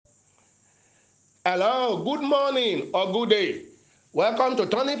Hello, good morning or good day. Welcome to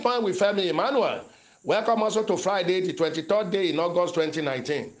Turning Point with Femi Emmanuel. Welcome also to Friday, the 23rd day in August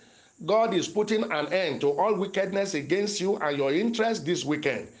 2019. God is putting an end to all wickedness against you and your interest this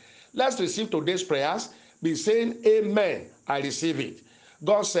weekend. Let's receive today's prayers. Be saying, Amen. I receive it.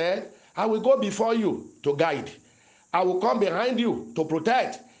 God said, I will go before you to guide. I will come behind you to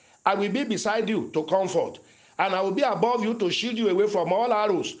protect. I will be beside you to comfort. And I will be above you to shield you away from all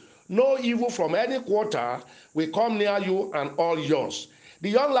arrows. No evil from any quarter will come near you and all yours. The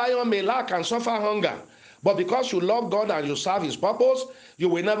young lion may lack and suffer hunger, but because you love God and you serve his purpose, you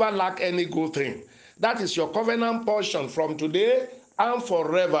will never lack any good thing. That is your covenant portion from today and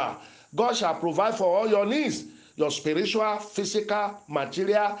forever. God shall provide for all your needs, your spiritual, physical,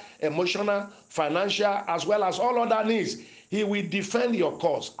 material, emotional, financial, as well as all other needs. He will defend your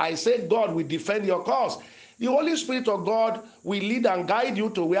cause. I say God will defend your cause. The Holy Spirit of God will lead and guide you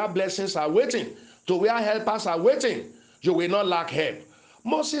to where blessings are waiting, to where helpers are waiting. You will not lack help.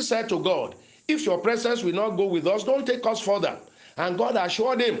 Moses said to God, if your presence will not go with us, don't take us further. And God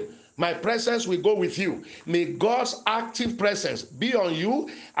assured him, my presence will go with you. May God's active presence be on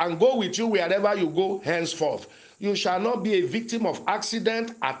you and go with you wherever you go henceforth. You shall not be a victim of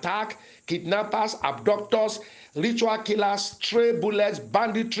accident, attack, kidnappers, abductors, ritual killers, stray bullets,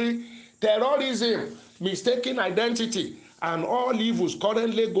 banditry, terrorism, mistaken identity, and all evils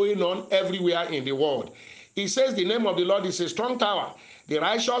currently going on everywhere in the world. He says the name of the Lord is a strong tower. The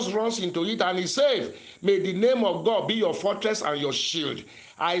righteous runs into it and is safe. May the name of God be your fortress and your shield.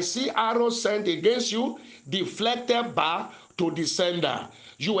 I see arrows sent against you, deflected back to the sender.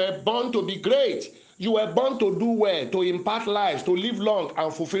 You were born to be great. You were born to do well, to impart lives, to live long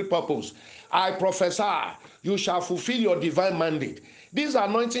and fulfill purpose. I prophesy, you shall fulfill your divine mandate. This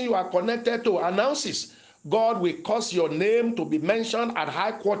anointing you are connected to announces God will cause your name to be mentioned at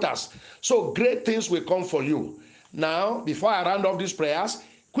high quarters, so great things will come for you. Now, before I round off these prayers,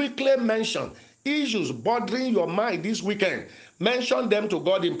 quickly mention issues bothering your mind this weekend. Mention them to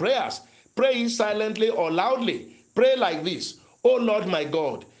God in prayers. Pray silently or loudly. Pray like this: oh Lord my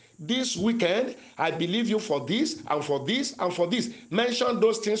God, this weekend I believe you for this and for this and for this. Mention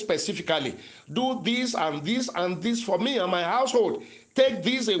those things specifically. Do this and this and this for me and my household. Take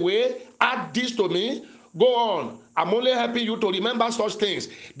this away, add this to me. Go on. I'm only helping you to remember such things.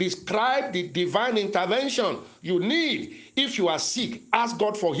 Describe the divine intervention you need. If you are sick, ask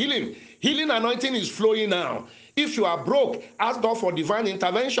God for healing. Healing anointing is flowing now. If you are broke, ask God for divine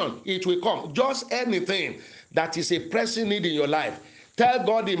intervention. It will come. Just anything that is a pressing need in your life. Tell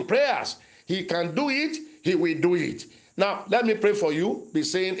God in prayers. He can do it. He will do it. Now, let me pray for you. Be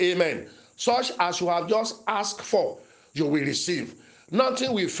saying amen. Such as you have just asked for, you will receive.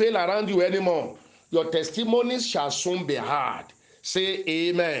 Nothing will fail around you anymore. Your testimonies shall soon be heard. Say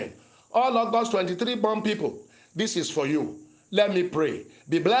amen. All August 23 born people, this is for you. Let me pray.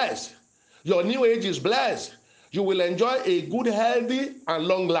 Be blessed. Your new age is blessed. You will enjoy a good, healthy, and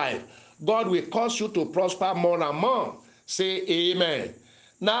long life. God will cause you to prosper more and more. Say amen.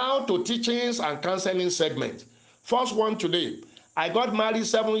 Now to teachings and counseling segment. First one today. I got married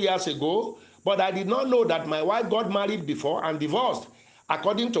 7 years ago, but I did not know that my wife got married before and divorced.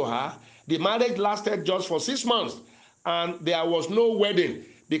 According to her, the marriage lasted just for 6 months and there was no wedding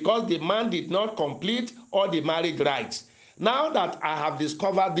because the man did not complete all the marriage rites. Now that I have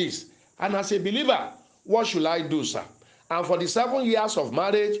discovered this, and as a believer, what should I do, sir? And for the 7 years of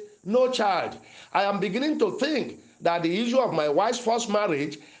marriage, no child. I am beginning to think that the issue of my wife's first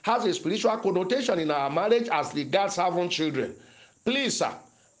marriage has a spiritual connotation in our marriage as regards having children. Please, sir,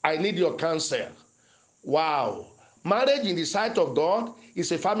 I need your counsel. Wow. Marriage in the sight of God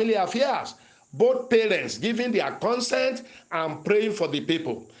is a family affair. Both parents giving their consent and praying for the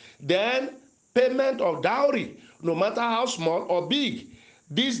people. Then payment of dowry, no matter how small or big.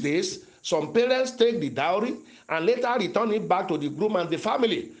 These days, some parents take the dowry and later return it back to the groom and the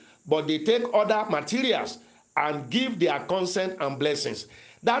family. But they take other materials and give their consent and blessings.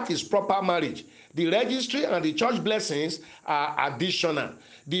 That is proper marriage. The registry and the church blessings are additional.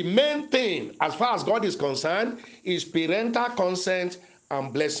 The main thing, as far as God is concerned, is parental consent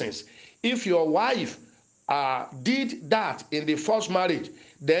and blessings. If your wife did that in the first marriage,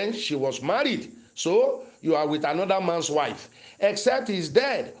 then she was married. So you are with another man's wife, except he's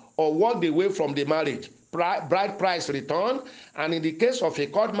dead or walked away from the marriage. Bride price return, and in the case of a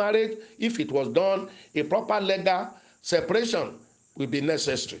court marriage, if it was done, a proper legal separation will be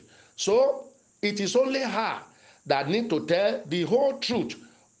necessary. So it is only her that need to tell the whole truth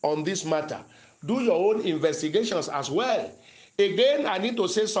on this matter. Do your own investigations as well. Again, I need to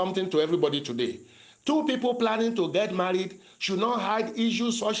say something to everybody today. Two people planning to get married should not hide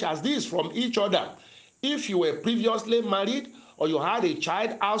issues such as this from each other. If you were previously married or you had a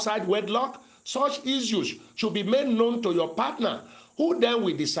child outside wedlock, such issues should be made known to your partner, who then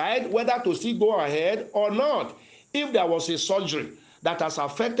will decide whether to still go ahead or not. If there was a surgery that has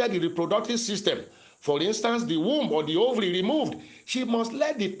affected the reproductive system, for instance, the womb or the ovary removed, she must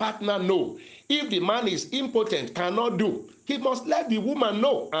let the partner know. If the man is impotent, cannot do, he must let the woman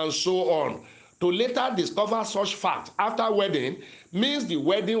know, and so on. To later discover such fact after wedding means the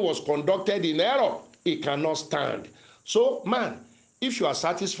wedding was conducted in error. It cannot stand. So, man, if you are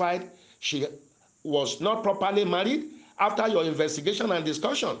satisfied she was not properly married after your investigation and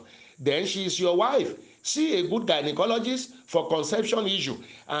discussion, then she is your wife. See a good gynecologist for conception issue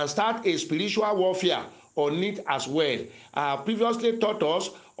and start a spiritual warfare on it as well. I have previously taught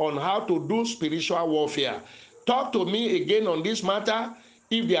us on how to do spiritual warfare. Talk to me again on this matter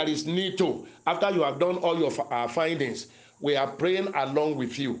if there is need to. After you have done all your findings, we are praying along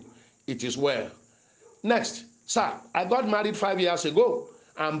with you. It is well. Next, sir, I got married 5 years ago.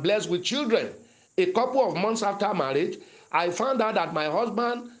 I'm blessed with children. A couple of months after marriage, I found out that my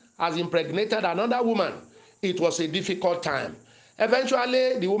husband has impregnated another woman. It was a difficult time.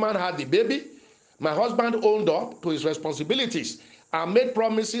 Eventually, the woman had the baby. My husband owned up to his responsibilities and made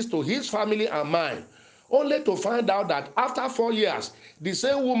promises to his family and mine, only to find out that after 4 years, the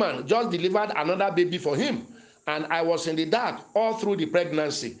same woman just delivered another baby for him, and I was in the dark all through the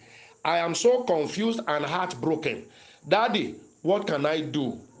pregnancy. I am so confused and heartbroken. Daddy, what can I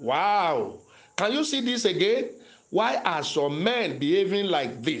do? Wow. Can you see this again? Why are some men behaving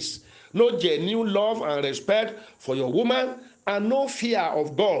like this? No genuine love and respect for your woman and no fear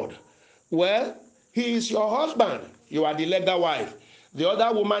of God. Well, he is your husband. You are the legal wife. The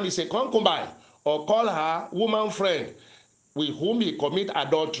other woman is a concubine, or call her woman friend, with whom he commit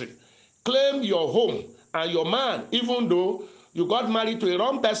adultery. Claim your home and your man, even though you got married to a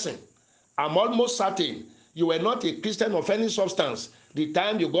wrong person. I'm almost certain you were not a Christian of any substance the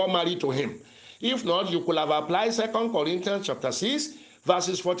time you got married to him. If not, you could have applied 2 Corinthians chapter 6,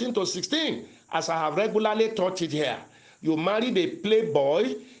 verses 14 to 16, as I have regularly taught it here. You married a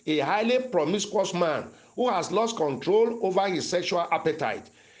playboy, a highly promiscuous man who has lost control over his sexual appetite.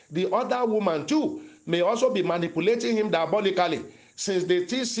 The other woman too may also be manipulating him diabolically, since they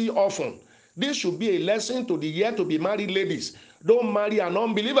still see often. This should be a lesson to the yet to be married ladies. Don't marry an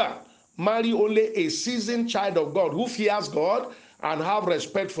unbeliever. Marry only a seasoned child of God who fears God and have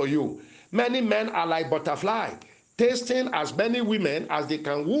respect for you. Many men are like butterfly, tasting as many women as they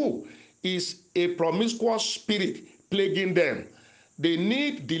can woo. Is a promiscuous spirit plaguing them. They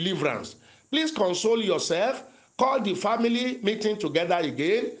need deliverance. Please console yourself. Call the family meeting together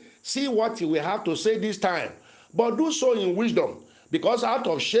again. See what you will have to say this time. But do so in wisdom, because out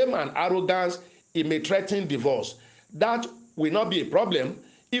of shame and arrogance, it may threaten divorce. That will not be a problem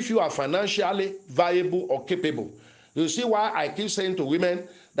if you are financially viable or capable. You see why I keep saying to women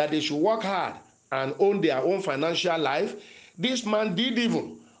that they should work hard and own their own financial life. This man did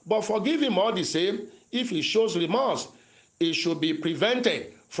evil, but forgive him all the same. If he shows remorse, he should be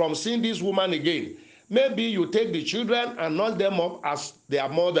prevented from seeing this woman again. Maybe you take the children and nurse them up as their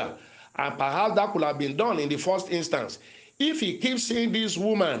mother, and perhaps that could have been done in the first instance. If he keeps seeing this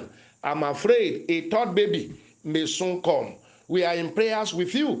woman, I'm afraid a third baby may soon come. We are in prayers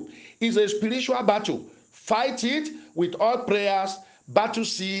with you. It's a spiritual battle. Fight it with all prayers, battle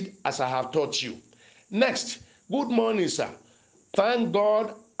seed, as I have taught you. Next, good morning, sir. Thank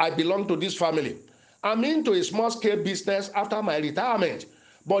God I belong to this family. I'm into a small-scale business after my retirement,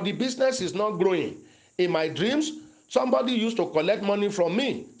 but the business is not growing. In my dreams, somebody used to collect money from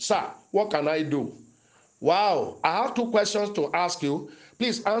me. Sir, what can I do? Wow, I have 2 questions to ask you.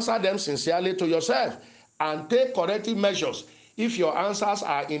 Please answer them sincerely to yourself and take corrective measures if your answers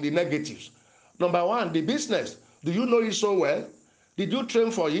are in the negatives. Number 1, the business. Do you know it so well? Did you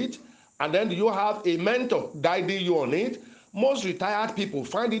train for it? And then do you have a mentor guiding you on it? Most retired people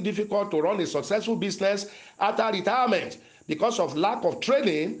find it difficult to run a successful business after retirement because of lack of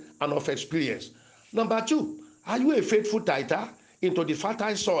training and of experience. Number 2, are you a faithful tither into the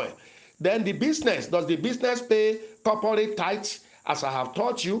fertile soil? Then does the business pay corporate tithes as I have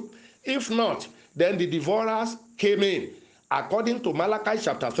taught you? If not, then the divorers came in. According to Malachi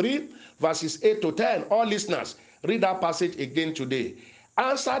chapter 3, verses 8 to 10, all listeners, read that passage again today.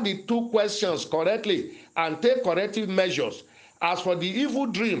 Answer the 2 questions correctly and take corrective measures. As for the evil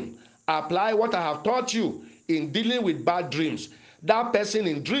dream, apply what I have taught you in dealing with bad dreams. That person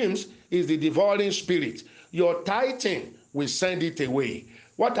in dreams is the devouring spirit. Your tithing will send it away.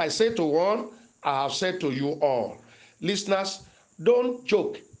 What I say to one, I have said to you all. Listeners, don't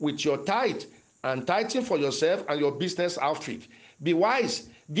joke with your tithe and tithing for yourself and your business outfit. Be wise.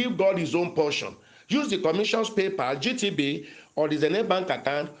 Give God his own portion. Use the commissions PayPal, GTB, or the Zenith Bank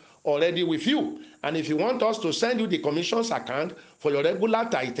account already with you. And if you want us to send you the commissions account for your regular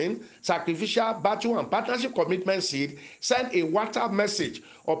tithing, sacrificial, battle, and partnership commitment seed, send a WhatsApp message,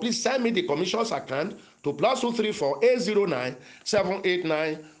 or please send me the commissions account to +234 809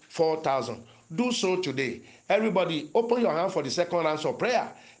 789 4000. Do so today. Everybody, open your hand for the second round of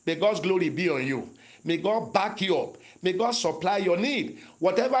prayer. May God's glory be on you. May God back you up. May God supply your need.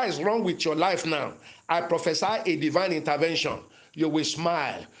 Whatever is wrong with your life now, I prophesy a divine intervention. You will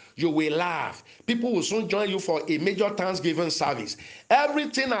smile. You will laugh. People will soon join you for a major Thanksgiving service.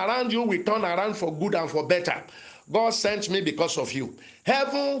 Everything around you will turn around for good and for better. God sent me because of you.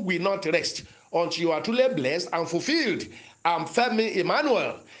 Heaven will not rest until you are truly blessed and fulfilled. I'm Femi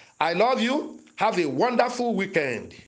Emmanuel. I love you. Have a wonderful weekend.